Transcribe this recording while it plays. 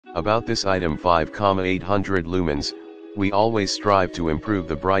About this item 5,800 lumens, we always strive to improve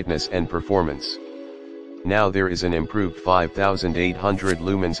the brightness and performance. Now there is an improved 5,800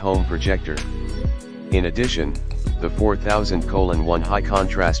 lumens home projector. In addition, the 4000:1 high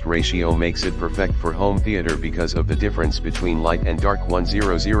contrast ratio makes it perfect for home theater because of the difference between light and dark.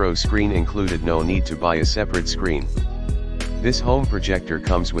 100 screen included, no need to buy a separate screen. This home projector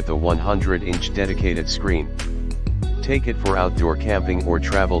comes with a 100-inch dedicated screen. Take it for outdoor camping or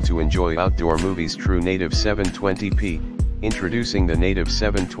travel to enjoy outdoor movies. True native 720p, introducing the native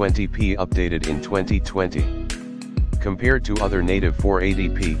 720p updated in 2020. Compared to other native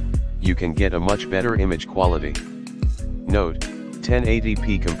 480p, you can get a much better image quality. Note,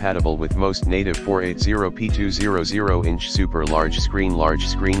 1080p compatible with most native 480p 200-inch super large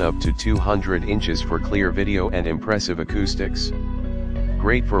screen up to 200 inches for clear video and impressive acoustics.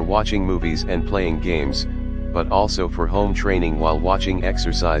 Great for watching movies and playing games, but also for home training while watching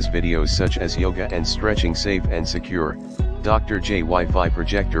exercise videos such as yoga and stretching. Safe and secure. DR.J Wi-Fi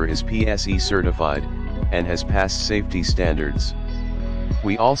projector is PSE certified, and has passed safety standards.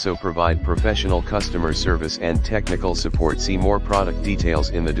 We also provide professional customer service and technical support. See more product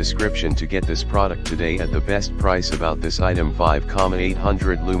details in the description to get this product today at the best price. About this item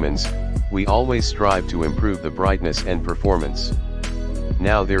 5,800 lumens, we always strive to improve the brightness and performance.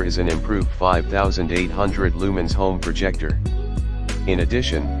 Now there is an improved 5,800 lumens home projector. In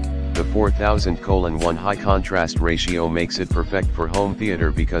addition, the 4000:1 high contrast ratio makes it perfect for home theater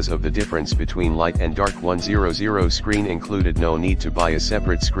because of the difference between light and dark. 100 screen included, no need to buy a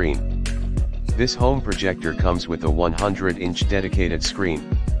separate screen. This home projector comes with a 100-inch dedicated screen.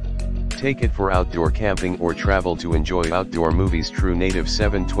 Take it for outdoor camping or travel to enjoy outdoor movies. True native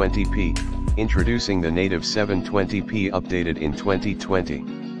 720p, introducing the native 720p updated in 2020.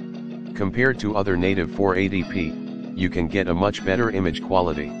 Compared to other native 480p, you can get a much better image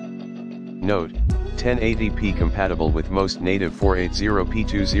quality. Note, 1080p compatible with most native 480p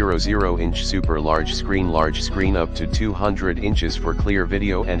 200-inch super large screen up to 200 inches for clear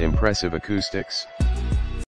video and impressive acoustics.